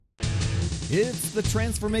It's the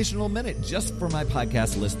Transformational Minute, just for my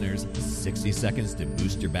podcast listeners. 60 seconds to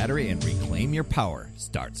boost your battery and reclaim your power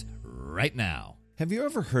starts right now. Have you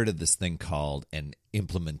ever heard of this thing called an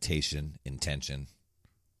implementation intention?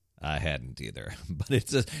 I hadn't either, but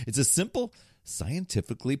it's a simple,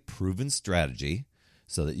 scientifically proven strategy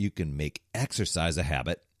so that you can make exercise a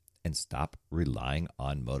habit and stop relying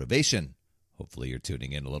on motivation. Hopefully you're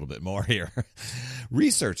tuning in a little bit more here.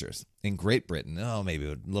 Researchers in Great Britain, maybe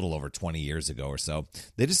a little over 20 years ago or so,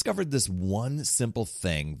 they discovered this one simple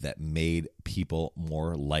thing that made people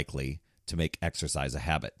more likely to make exercise a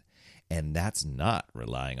habit. And that's not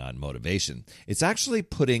relying on motivation. It's actually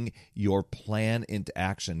putting your plan into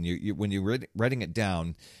action. When you're writing it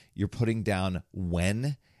down, you're putting down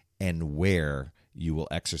when and where you will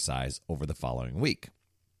exercise over the following week.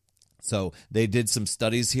 So they did some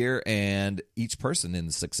studies here, and each person in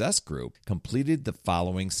the success group completed the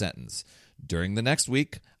following sentence. During the next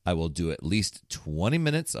week, I will do at least 20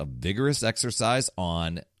 minutes of vigorous exercise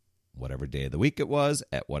on whatever day of the week it was,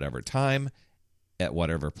 at whatever time, at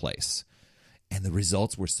whatever place. And the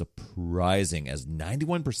results were surprising, as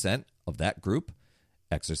 91% of that group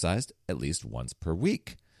exercised at least once per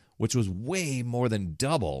week, which was way more than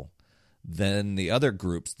double than the other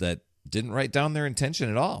groups that didn't write down their intention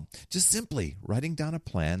at all. Just simply writing down a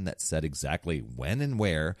plan that said exactly when and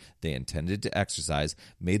where they intended to exercise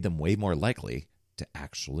made them way more likely to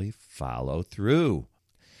actually follow through.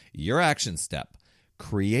 Your action step: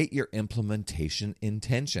 create your implementation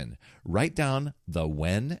intention. Write down the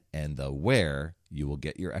when and the where you will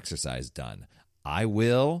get your exercise done. I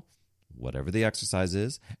will, whatever the exercise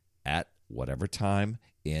is, at whatever time,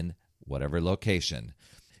 in whatever location.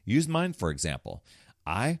 Use mine, for example.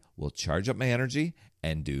 I will charge up my energy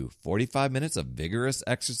and do 45 minutes of vigorous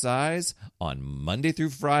exercise on Monday through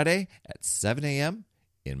Friday at 7 a.m.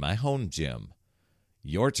 in my home gym.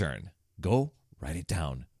 Your turn. Go write it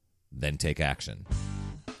down, then take action.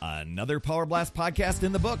 Another Power Blast podcast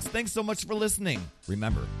in the books. Thanks so much for listening.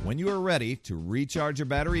 Remember, when you are ready to recharge your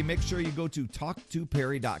battery, make sure you go to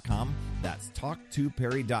talktoperry.com. That's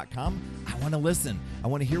talktoperry.com. I want to listen. I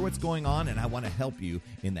want to hear what's going on, and I want to help you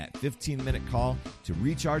in that 15-minute call to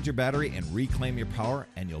recharge your battery and reclaim your power,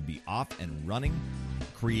 and you'll be off and running,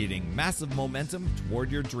 creating massive momentum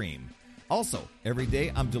toward your dream. Also, every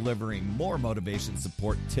day I'm delivering more motivation,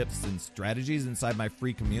 support, tips, and strategies inside my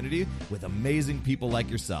free community with amazing people like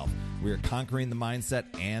yourself. We are conquering the mindset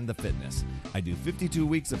and the fitness. I do 52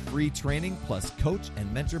 weeks of free training, plus coach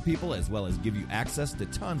and mentor people, as well as give you access to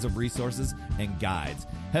tons of resources and guides.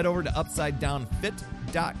 Head over to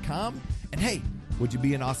UpsideDownFit.com. And hey, would you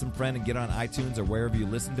be an awesome friend and get on iTunes or wherever you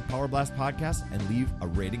listen to Power Blast podcasts and leave a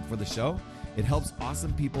rating for the show? It helps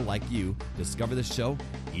awesome people like you discover the show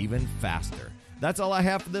even faster. That's all I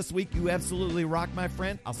have for this week. You absolutely rock, my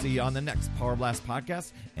friend. I'll see you on the next Power Blast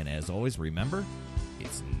podcast. And as always, remember,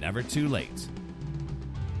 it's never too late